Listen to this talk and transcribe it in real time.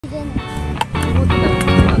タ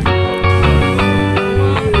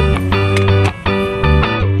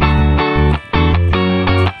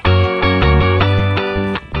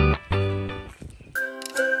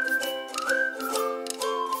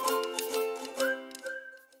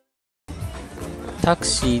ク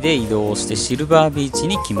シーで移動してシルバービーチ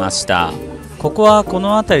に来ました。ここはこ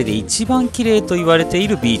の辺りで一番綺麗と言われてい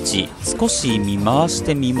るビーチ。少し見回し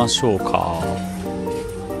てみましょうか。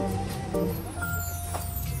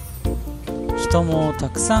人もた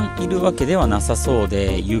くさんいるわけではなさそう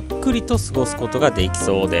で、ゆっくりと過ごすことができ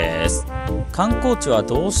そうです。観光地は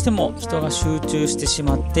どうしても人が集中してし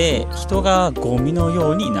まって、人がゴミの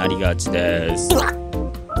ようになりがちです。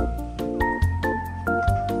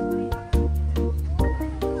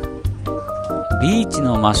ビーチ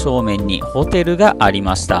の真正面にホテルがあり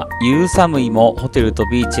ました。ユーサムイもホテルと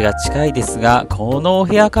ビーチが近いですが、このお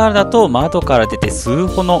部屋からだと窓から出て数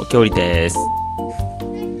歩の距離です。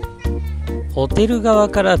ホテル側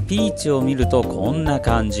からビーチを見るとこんな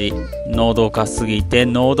感じ。のどかすぎて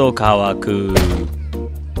喉乾く。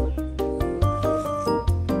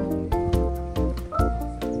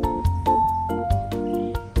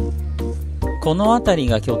この辺り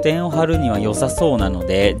が拠点を張るには良さそうなの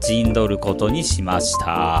で陣取ることにしまし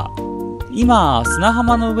た。今砂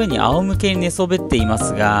浜の上に仰向けに寝そべっていま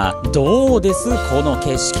すが、どうですこの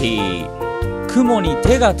景色。雲に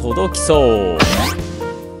手が届きそう。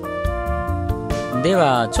で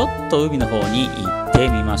はちょっと海の方に行って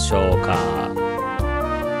みましょうか。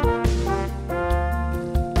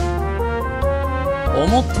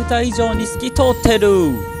思ってた以上に透き通ってる。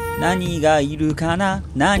何がいるかな、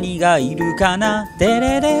何がいるかな、デ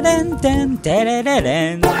レレレンテンデレレ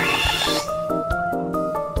レン。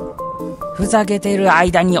ふざけてる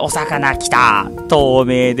間にお魚来た。透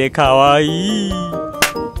明でかわいい。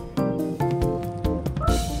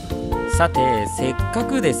さてせっか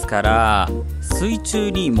くですから水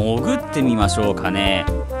中に潜ってみましょうかね。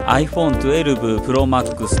 iPhone12 Pro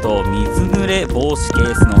Max と水濡れ防止ケ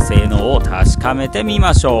ースの性能を確かめてみ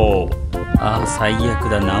ましょう。ああ最悪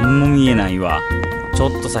だ、何も見えないわ。ちょ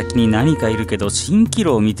っと先に何かいるけど蜃気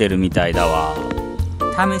楼を見てるみたいだわ。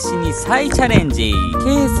試しに再チャレンジ。ケ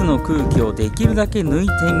ースの空気をできるだけ抜い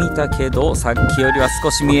てみたけど、さっきよりは少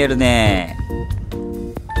し見えるね。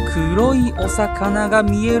黒いお魚が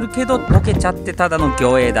見えるけど溶けちゃってただの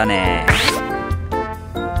魚影だね。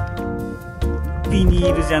ビニ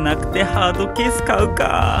ールじゃなくてハードケース買う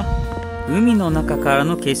か。海の中から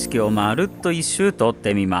の景色をまるっと一周撮っ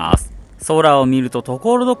てみます。空を見るとと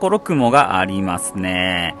ころどころ雲があります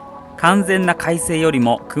ね。完全な快晴より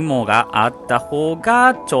も雲があった方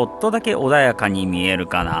がちょっとだけ穏やかに見える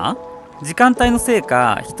かな。時間帯のせい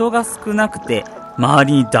か人が少なくて周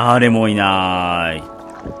りに誰もいない。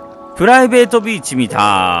プライベートビーチみ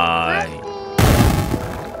たい。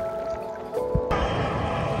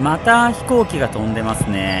また飛行機が飛んでます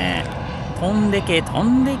ね。飛んでけ飛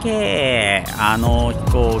んでけ。あの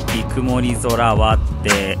飛行機曇り空割っ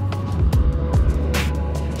て。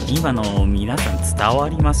今の皆さん伝わ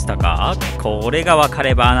りましたか？これが分か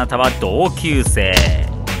ればあなたは同級生。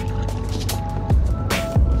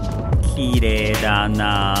綺麗だ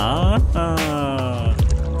なあ。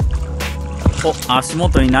お、足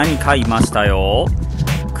元に何かいましたよ。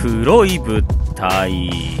黒い物体。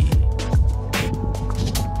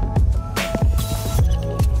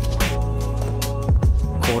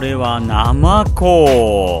これはナマ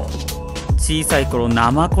コ。小さい頃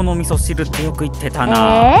ナマコの味噌汁ってよく言ってた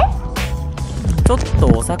な。ちょっと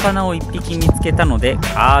お魚を1匹見つけたので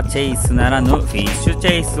カーチェイスならぬフィッシュチ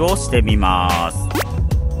ェイスをしてみます。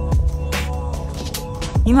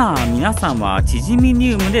今皆さんはチジミ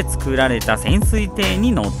ニウムで作られた潜水艇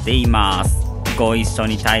に乗っています。ご一緒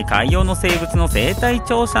にタイ海洋の生物の生態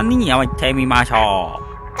調査にやってみましょ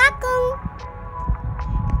う。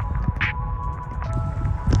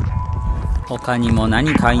他にも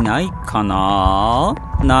何かいないかな。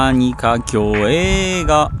何か魚影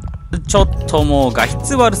が。ちょっともう画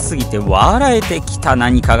質悪すぎて笑えてきた。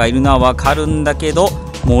何かがいるのはわかるんだけど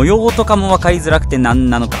模様とかも分かりづらくて何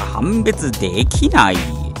なのか判別できない。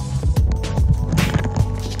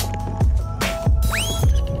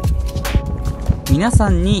皆さ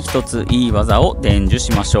んに一ついい技を伝授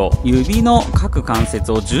しましょう。指の各関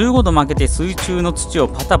節を15度曲げて水中の土を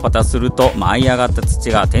パタパタすると舞い上がった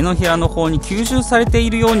土が手のひらの方に吸収されてい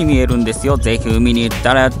るように見えるんですよ。ぜひ海に行っ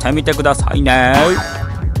たらやってみてくださいね。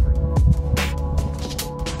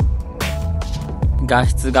画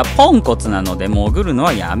質がポンコツなので潜るの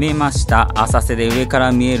はやめました。浅瀬で上か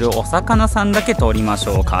ら見えるお魚さんだけ撮りまし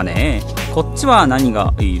ょうかね。こっちは何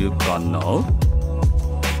がいるかな。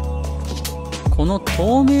ここの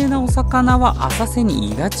透明なお魚は浅瀬に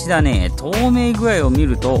いがちだね。透明具合を見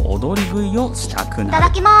ると踊り食いをしたくなる。いただ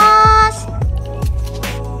きます。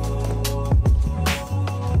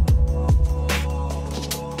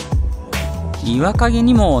岩陰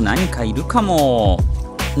にも何かいるかも。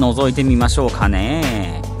覗いてみましょうか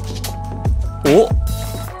ね。お、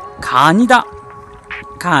カニだ。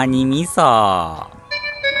カニ味噌。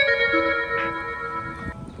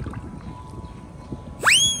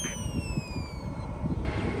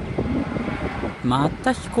ま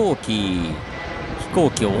た飛行機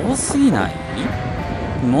多すぎない？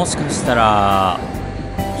もしかしたら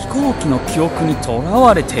飛行機の記憶にとら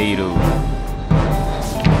われている。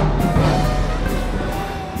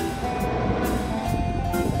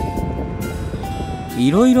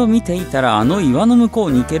いろいろ見ていたらあの岩の向こ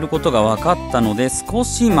うに行けることが分かったので、少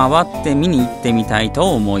し回って見に行ってみたい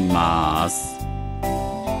と思います。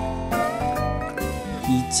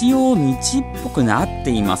一応道っぽくなって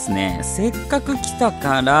いますね。せっかく来た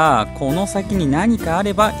からこの先に何かあ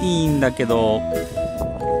ればいいんだけど、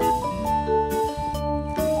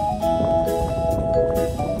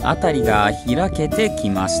辺りが開けてき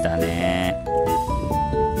ましたね。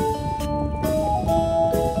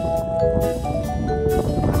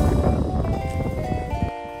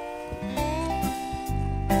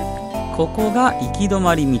ここが行き止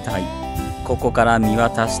まりみたい。ここから見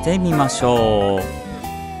渡してみましょう。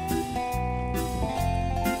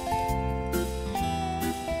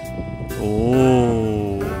お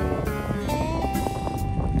ー、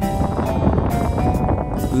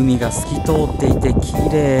海が透き通っていて綺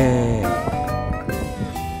麗。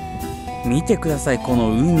見てください、こ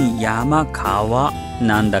の海、山、川、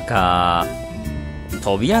なんだか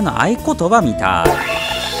扉の合言葉みたい。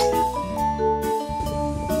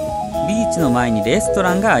ビーチの前にレスト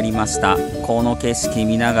ランがありました。この景色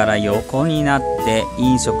見ながら横になって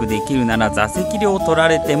飲食できるなら座席料取ら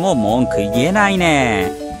れても文句言えない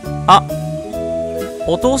ね。あ、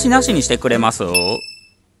お通しなしにしてくれます？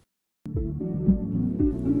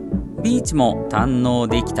ビーチも堪能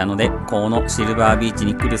できたので、このシルバービーチ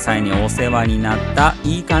に来る際にお世話になった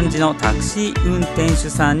いい感じのタクシー運転手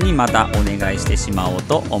さんにまたお願いしてしまおう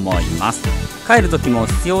と思います。帰る時も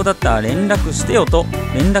必要だったら連絡してよと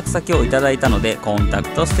連絡先をいただいたのでコンタク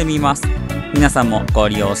トしてみます。皆さんもご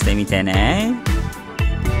利用してみてね。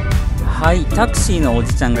はい、タクシーのお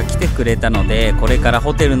じちゃんが来てくれたので、これから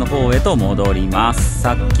ホテルの方へと戻ります。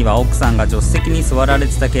さっきは奥さんが助手席に座られ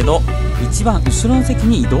てたけど、一番後ろの席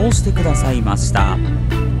に移動してくださいました。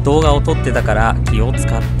動画を撮ってたから気を使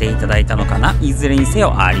っていただいたのかな。いずれにせ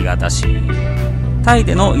よありがたし。タイ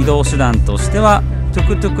での移動手段としてはトゥ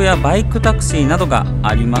クトゥクやバイクタクシーなどが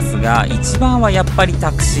ありますが、一番はやっぱり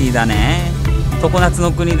タクシーだね。常夏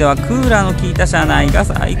の国ではクーラーの効いた車内が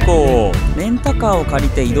最高。レンタカーを借り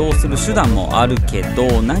て移動する手段もあるけ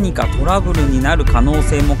ど、何かトラブルになる可能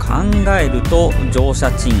性も考えると乗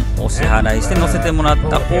車賃お支払いして乗せてもらっ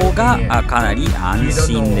た方がかなり安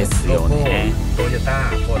心ですよね。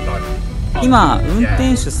今運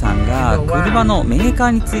転手さんが車のメーカー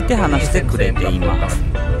について話してくれています。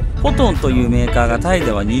フォトンというメーカーがタイ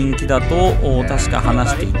では人気だと確か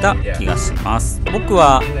話していた気がします。僕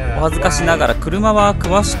はお恥ずかしながら車は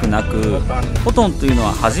詳しくなく、フォトンというの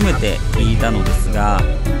は初めて聞いたのですが、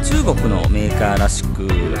中国のメーカーらしく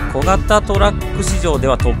小型トラック市場で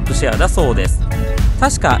はトップシェアだそうです。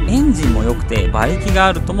確かエンジンも良くて馬力が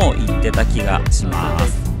あるとも言ってた気がしま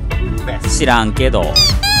す。知らんけど。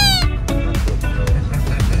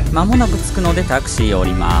間もなく着くのでタクシーを降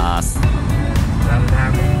ります。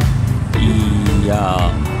い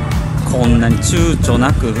やー、こんなに躊躇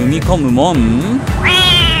なく踏み込むもん。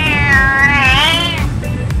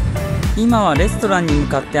今はレストランに向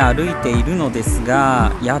かって歩いているのです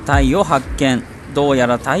が、屋台を発見。どうや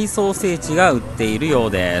らタイソーセージが売っているよ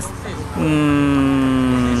うです。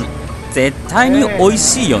絶対に美味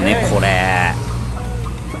しいよねこれ。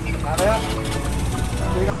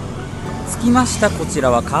着きました。こちら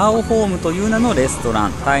はカーオホームという名のレストラ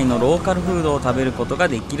ン。タイのローカルフードを食べることが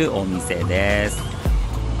できるお店です。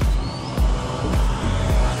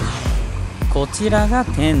こちらが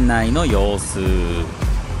店内の様子。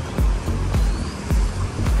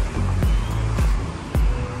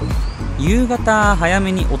夕方早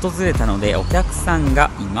めに訪れたのでお客さんが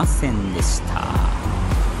いませんでした。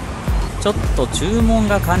ちょっと注文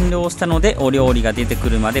が完了したのでお料理が出てく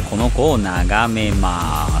るまでこの子を眺め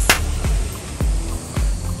ます。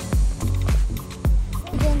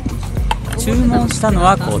注文したの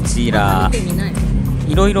はこちら。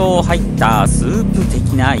いろいろ入ったスープ的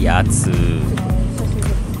なやつ。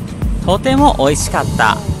とても美味しかっ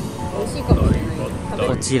た。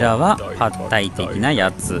こちらはパッタイ的な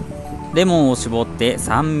やつ。レモンを絞って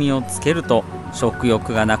酸味をつけると食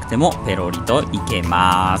欲がなくてもペロリといけ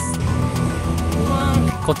ます。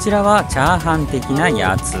こちらはチャーハン的な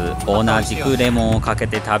やつ。同じくレモンをかけ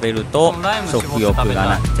て食べると食欲が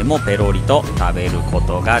なくてもペロリと食べるこ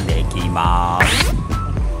とができます。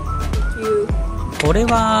これ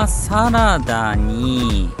はサラダ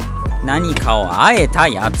に何かを和えた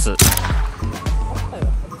やつ。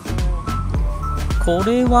こ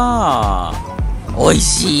れはおい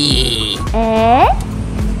しい。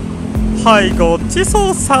はい、ごち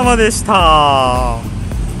そうさまでした。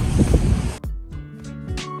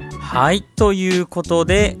はい、ということ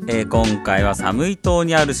で、今回はサムイ島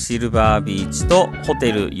にあるシルバービーチとホ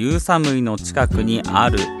テルユーサムイの近くにあ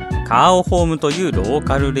るカーオホームというロー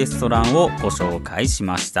カルレストランをご紹介し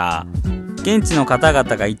ました。現地の方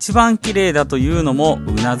々が一番綺麗だというのも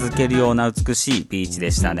うなずけるような美しいビーチ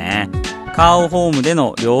でしたね。カーオホームで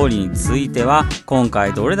の料理については今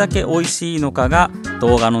回どれだけ美味しいのかが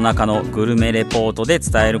動画の中のグルメレポートで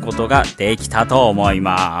伝えることができたと思い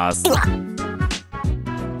ます。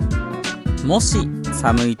もし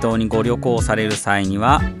サムイ島にご旅行される際に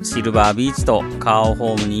はシルバービーチとカーオ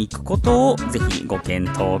ホームに行くことをぜひご検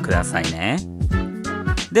討くださいね。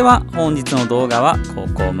では本日の動画はこ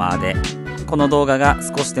こまで。この動画が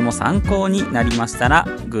少しでも参考になりましたら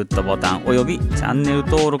グッドボタンおよびチャンネル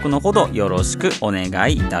登録のほどよろしくお願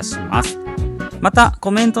いいたします。また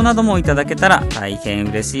コメントなどもいただけたら大変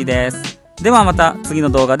嬉しいです。ではまた次の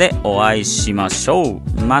動画でお会いしましょ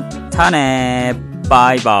う。またね、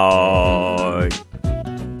バイバーイ。